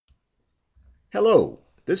Hello,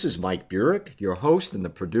 this is Mike Burek, your host and the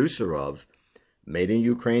producer of Made in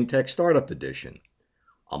Ukraine Tech Startup Edition,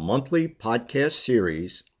 a monthly podcast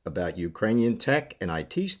series about Ukrainian tech and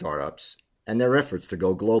IT startups and their efforts to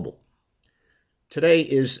go global. Today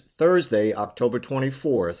is Thursday, October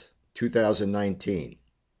 24th, 2019.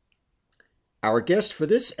 Our guest for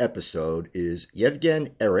this episode is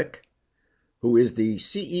Yevgen Erik, who is the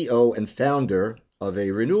CEO and founder of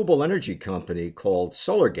a renewable energy company called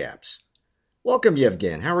SolarGaps. Welcome,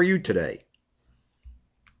 Yevgen. How are you today?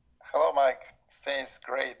 Hello, Mike. Thanks,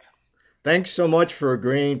 great. Thanks so much for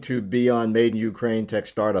agreeing to be on Made in Ukraine Tech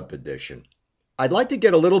Startup Edition. I'd like to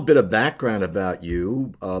get a little bit of background about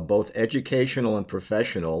you, both educational and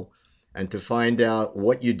professional, and to find out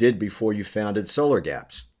what you did before you founded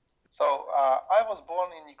SolarGaps. I was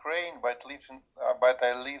born in Ukraine, but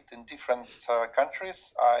I lived in different countries.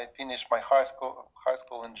 I finished my high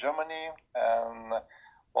school in Germany, and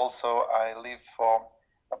also I lived for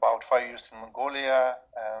about 5 years in Mongolia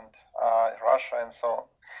and Russia and so on.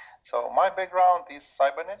 So my background is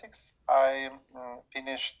cybernetics. I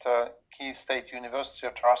finished Kiev State University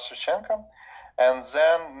of Taras Shevchenko, and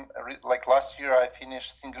then, like last year, I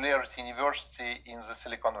finished Singularity University in the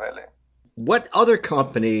Silicon Valley. What other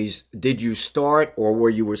companies did you start or were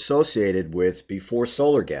you associated with before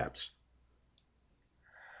SolarGaps?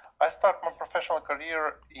 I started my professional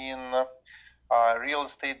career in real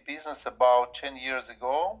estate business about 10 years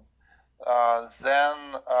ago. Then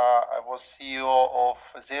I was CEO of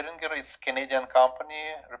Zeringer. It's a Canadian company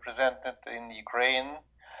represented in Ukraine.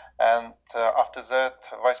 And after that,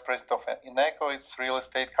 vice president of Ineco, it's a real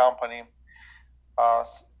estate company.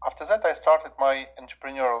 After that, I started my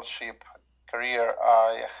entrepreneurship career.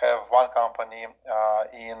 I have one company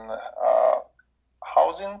in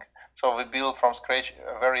housing. So we built from scratch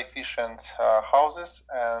very efficient houses,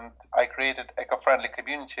 and I created eco-friendly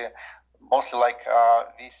community, mostly like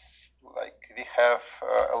this. Like we have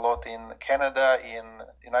a lot in Canada, in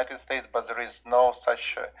United States, but there is no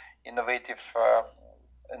such innovative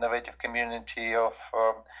community of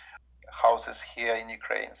houses here in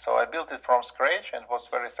Ukraine. So I built it from scratch and it was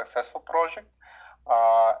a very successful project.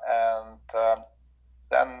 And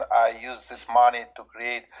then I used this money to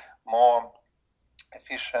create more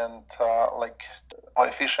efficient, more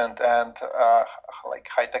efficient and like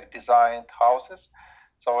high-tech designed houses.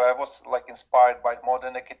 So I was like inspired by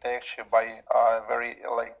modern architecture, by very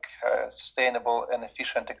sustainable and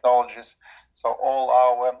efficient technologies. So all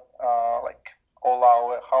our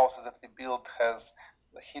houses that we built has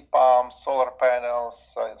heat pumps, solar panels,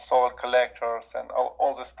 solar collectors, and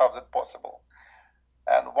all the stuff that's possible.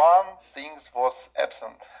 And one thing was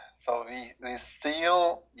absent. So we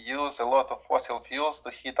still use a lot of fossil fuels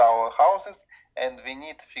to heat our houses, and we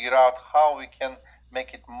need to figure out how we can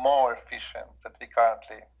make it more efficient that we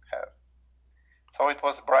currently have. So it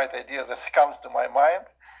was a bright idea that comes to my mind.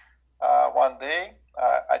 One day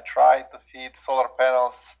I tried to fit solar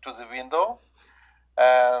panels to the window,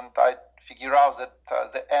 and I figure out that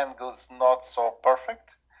the angle is not so perfect,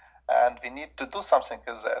 and we need to do something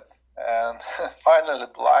with that. And finally,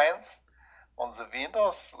 blinds on the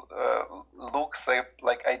windows looks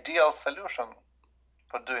like ideal solution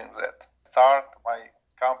for doing that. Start my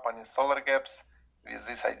company SolarGaps with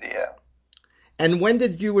this idea. And when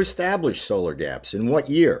did you establish SolarGaps? In what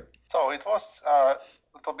year? So it was a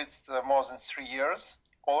little bit more than 3 years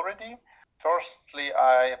already. Firstly,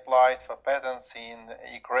 I applied for patents in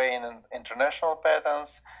Ukraine and international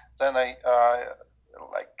patents. Then I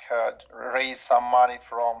raised some money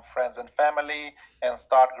from friends and family and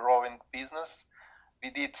start growing business. We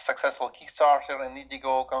did successful Kickstarter and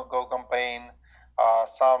Indiegogo campaign.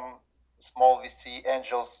 Some small VCs and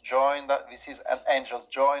angels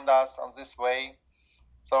joined us on this way.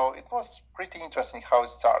 So it was pretty interesting how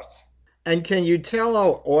it starts. And can you tell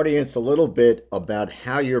our audience a little bit about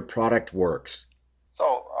how your product works?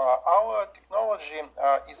 So our technology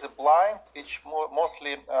is a blind, which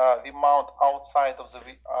mostly we mount outside of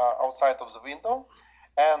the window,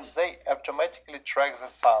 and they automatically track the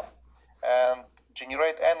sun and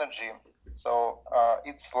generate energy. So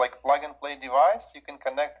it's like plug and play device. You can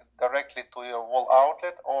connect it directly to your wall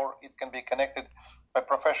outlet, or it can be connected by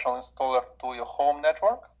professional installer to your home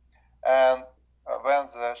network. And when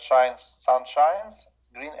the sun shines,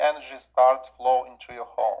 green energy starts flow into your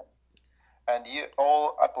home. And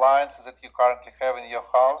all appliances that you currently have in your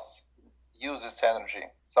house use this energy.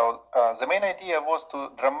 So the main idea was to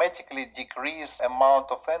dramatically decrease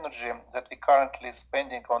amount of energy that we currently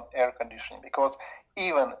spending on air conditioning, because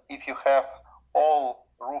even if you have all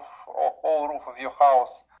roof of your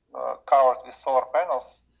house covered with solar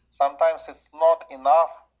panels, sometimes it's not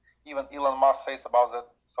enough. Even Elon Musk says about that.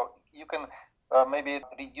 So you can maybe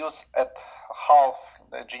reduce at half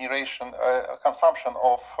the generation consumption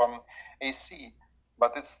of AC,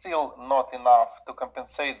 but it's still not enough to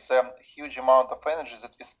compensate the huge amount of energy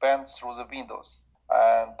that we spend through the windows.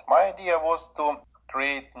 And my idea was to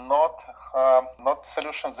create not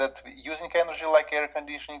solutions that using energy like air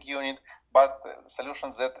conditioning unit, but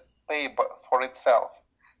solutions that pay for itself.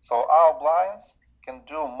 So our blinds can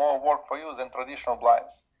do more work for you than traditional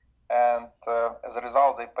blinds, and as a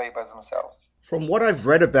result, they pay by themselves. From what I've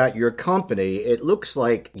read about your company, it looks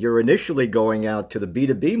like you're initially going out to the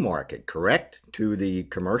B2B market, correct? To the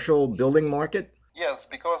commercial building market? Yes,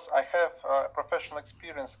 because I have professional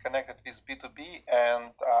experience connected with B2B,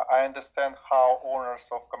 and I understand how owners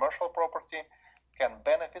of commercial property can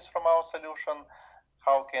benefit from our solution,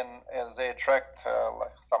 how can they attract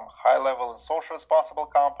like some high-level and social responsible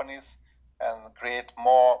companies and create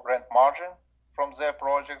more rent margin from their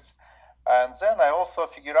projects. And then I also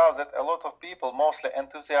figure out that a lot of people, mostly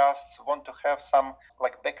enthusiasts, want to have some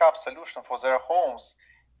like backup solution for their homes.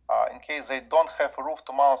 In case they don't have a roof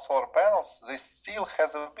to mount solar panels, they still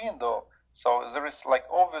have a window. So there is like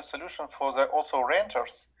obvious solution for the also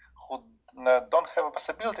renters who don't have a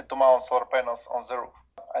possibility to mount solar panels on the roof.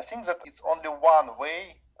 I think that it's only one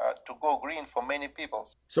way to go green for many people.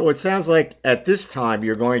 So it sounds like at this time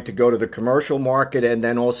you're going to go to the commercial market and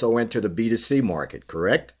then also enter the B2C market,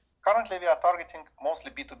 correct? Currently, we are targeting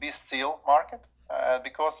mostly B2B steel market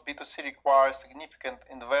because B2C requires significant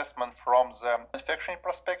investment from the manufacturing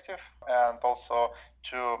perspective and also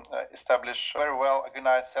to establish very well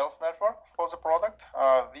organized sales network for the product.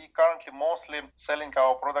 We currently mostly selling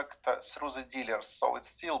our product through the dealers, so it's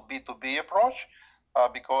still B2B approach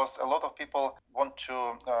because a lot of people want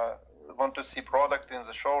to see product in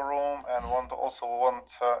the showroom and want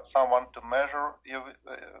someone to measure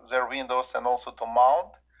their windows and also to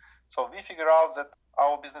mount. So we figure out that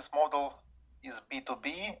our business model is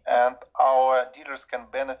B2B, and our dealers can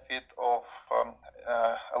benefit of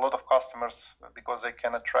a lot of customers because they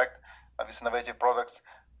can attract with innovative products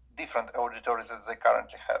different auditories that they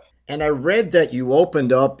currently have. And I read that you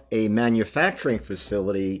opened up a manufacturing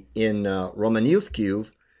facility in Romanivki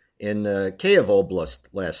in Kyiv Oblast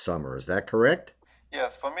last summer. Is that correct?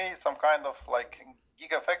 Yes, for me, some kind of like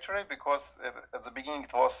gigafactory because at the beginning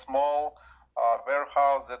it was small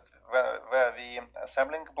warehouse where we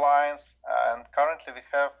assembling blinds, and currently we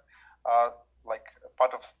have like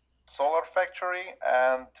part of solar factory,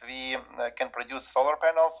 and we can produce solar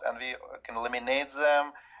panels and we can laminate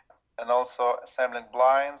them and also assembling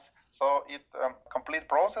blinds. So it complete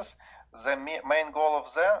process. The main goal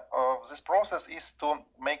of this process is to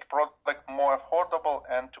make product more affordable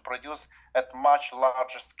and to produce at much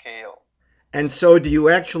larger scale. And so do you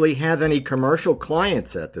actually have any commercial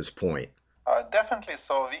clients at this point? Definitely.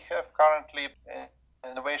 So we have currently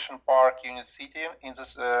Innovation Park Unit City in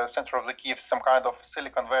the center of the Kyiv, some kind of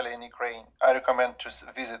Silicon Valley in Ukraine. I recommend to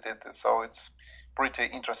visit it. So it's pretty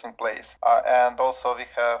interesting place. And also we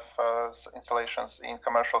have installations in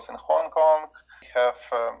commercials in Hong Kong. We have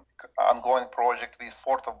ongoing project with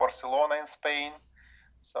Port of Barcelona in Spain.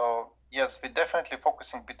 So yes, we're definitely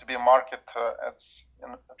focusing B2B market.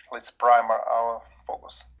 It's our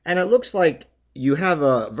focus. And it looks like you have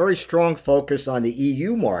a very strong focus on the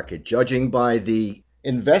EU market, judging by the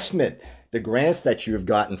investment, the grants that you've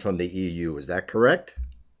gotten from the EU. Is that correct?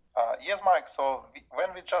 Yes, Mike. So when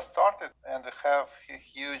we just started and we have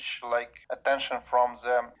huge attention from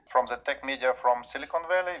the tech media from Silicon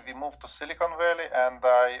Valley, we moved to Silicon Valley, and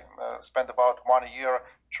I spent about 1 year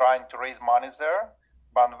trying to raise money there.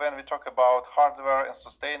 But when we talk about hardware and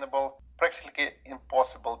sustainable, practically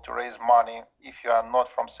impossible to raise money if you are not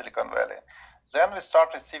from Silicon Valley. Then we start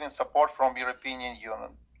receiving support from European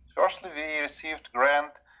Union. Firstly, we received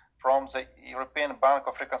grant from the European Bank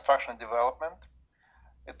of Reconstruction and Development.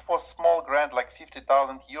 It was small grant, like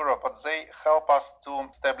 50,000 euro, but they help us to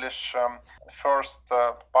establish first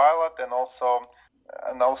pilot and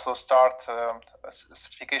also start a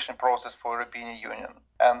certification process for European Union.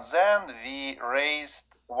 And then we raised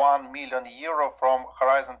 1 million euro from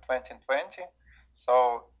Horizon 2020.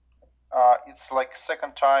 So it's like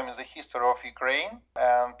second time in the history of Ukraine,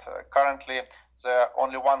 and currently the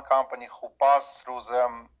only one company who passed through the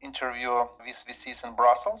interview with VCs in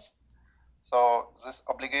Brussels. So this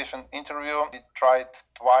obligation interview, we tried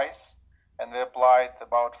twice, and we applied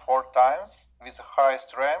about 4 times with the highest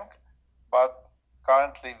rank, but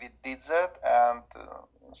currently we did that, and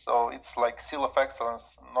so it's like seal of excellence,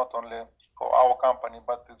 not only for our company,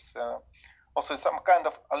 but it's also some kind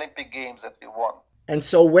of Olympic Games that we won. And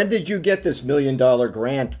so when did you get this $1 million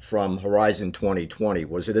grant from Horizon 2020?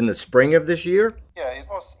 Was it in the spring of this year? Yeah, it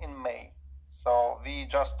was in May. So we we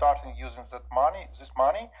just starting using this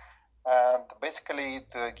money, and basically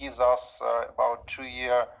it gives us about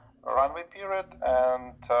 2-year runway period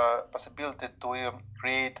and possibility to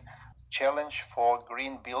create challenge for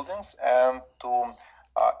green buildings and to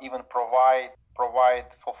even provide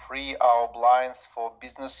for free our blinds for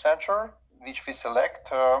business center, which we select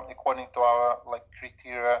according to our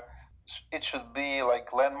criteria. It should be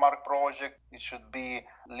like landmark project. It should be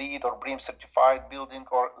LEED or BREEAM certified building,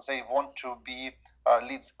 or they want to be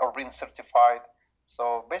LEED or BREEAM certified.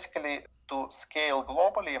 So basically, to scale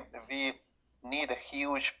globally, we need a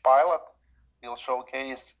huge pilot. We'll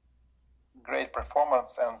showcase great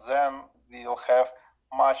performance, and then we'll have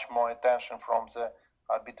much more attention from the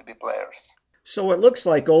B2B players. So it looks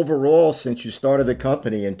like overall, since you started the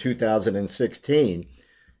company in 2016,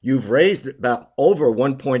 you've raised about over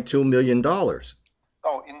 $1.2 million.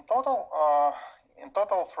 So in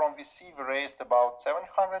total from VC, we raised about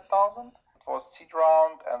 700,000. It was seed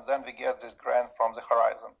round, and then we get this grant from the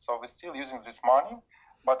Horizon. So we're still using this money,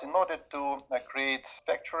 but in order to create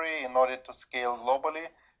factory, in order to scale globally,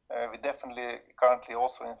 we definitely currently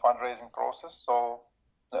also in fundraising process. So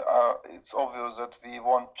it's obvious that we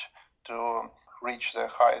want to reach the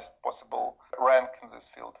highest possible rank in this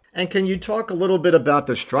field. And can you talk a little bit about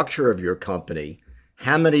the structure of your company?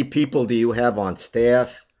 How many people do you have on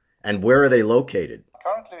staff, and where are they located?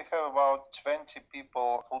 Currently, we have about 20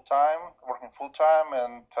 people working full-time,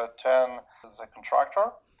 and 10 as a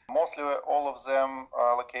contractor. Mostly all of them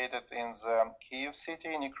are located in the Kyiv city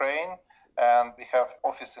in Ukraine, and we have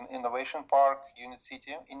office in Innovation Park, Unit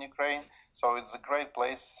City in Ukraine. So it's a great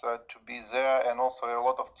place to be there, and also a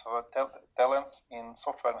lot of talents in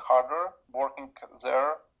software and hardware working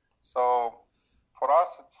there. So for us,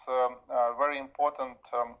 it's very important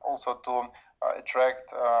also to attract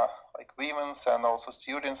women and also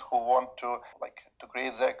students who want to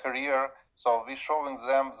create their career. So we're showing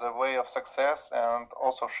them the way of success and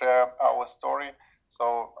also share our story.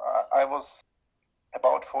 So I was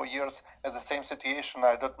about 4 years in the same situation.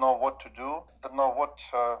 I don't know what to do, don't know what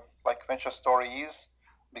venture story is,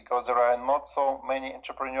 because there are not so many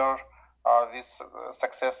entrepreneurs with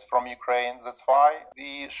success from Ukraine. That's why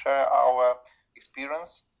we share our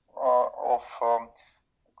experience of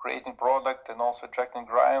creating product and also attracting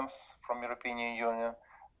grants from European Union.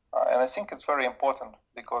 And I think it's very important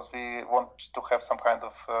because we want to have some kind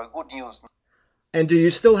of good news. And do you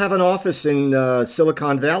still have an office in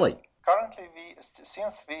Silicon Valley? Currently,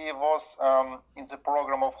 since we was in the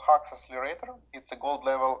program of Hux Accelerator, it's a gold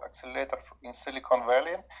level accelerator in Silicon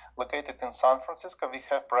Valley, located in San Francisco. We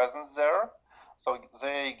have presence there, so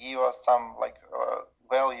they give us some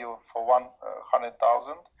value for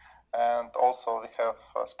 100,000, and also we have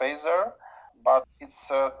space there. But it's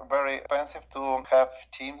very expensive to have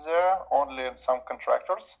team there. Only some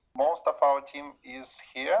contractors. Most of our team is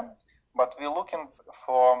here. But we're looking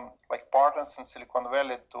for partners in Silicon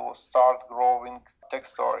Valley to start growing tech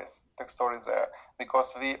stories there, because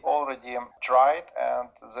we already tried, and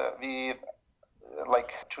we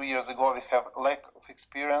 2 years ago we have lack of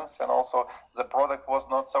experience, and also the product was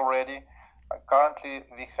not so ready. Currently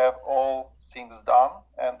we have all things done,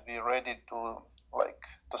 and we're ready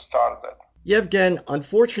to start that. Yevgen,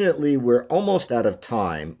 unfortunately, we're almost out of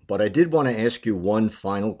time, but I did want to ask you one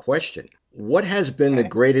final question. What has been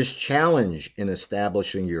the greatest challenge in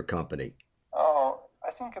establishing your company?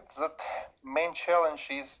 I think that main challenge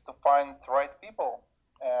is to find the right people,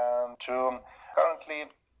 and currently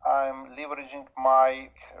I'm leveraging my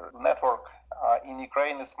network in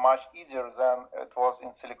Ukraine is much easier than it was in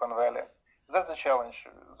Silicon Valley. That's a challenge,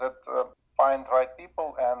 that find right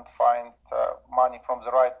people and find money from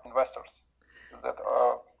the right investors that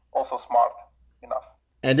are also smart enough.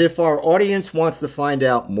 And if our audience wants to find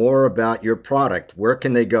out more about your product, where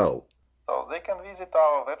can they go? So they can visit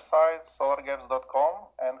our website, solargaps.com,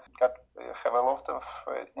 and have a lot of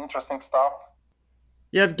interesting stuff.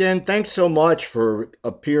 Yevgen, thanks so much for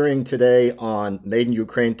appearing today on Made in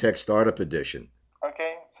Ukraine Tech Startup Edition.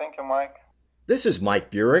 Okay, thank you, Mike. This is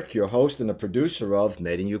Mike Burek, your host and the producer of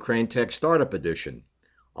Made in Ukraine Tech Startup Edition,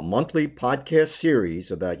 a monthly podcast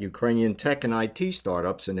series about Ukrainian tech and IT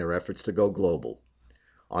startups and their efforts to go global.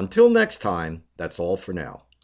 Until next time, that's all for now.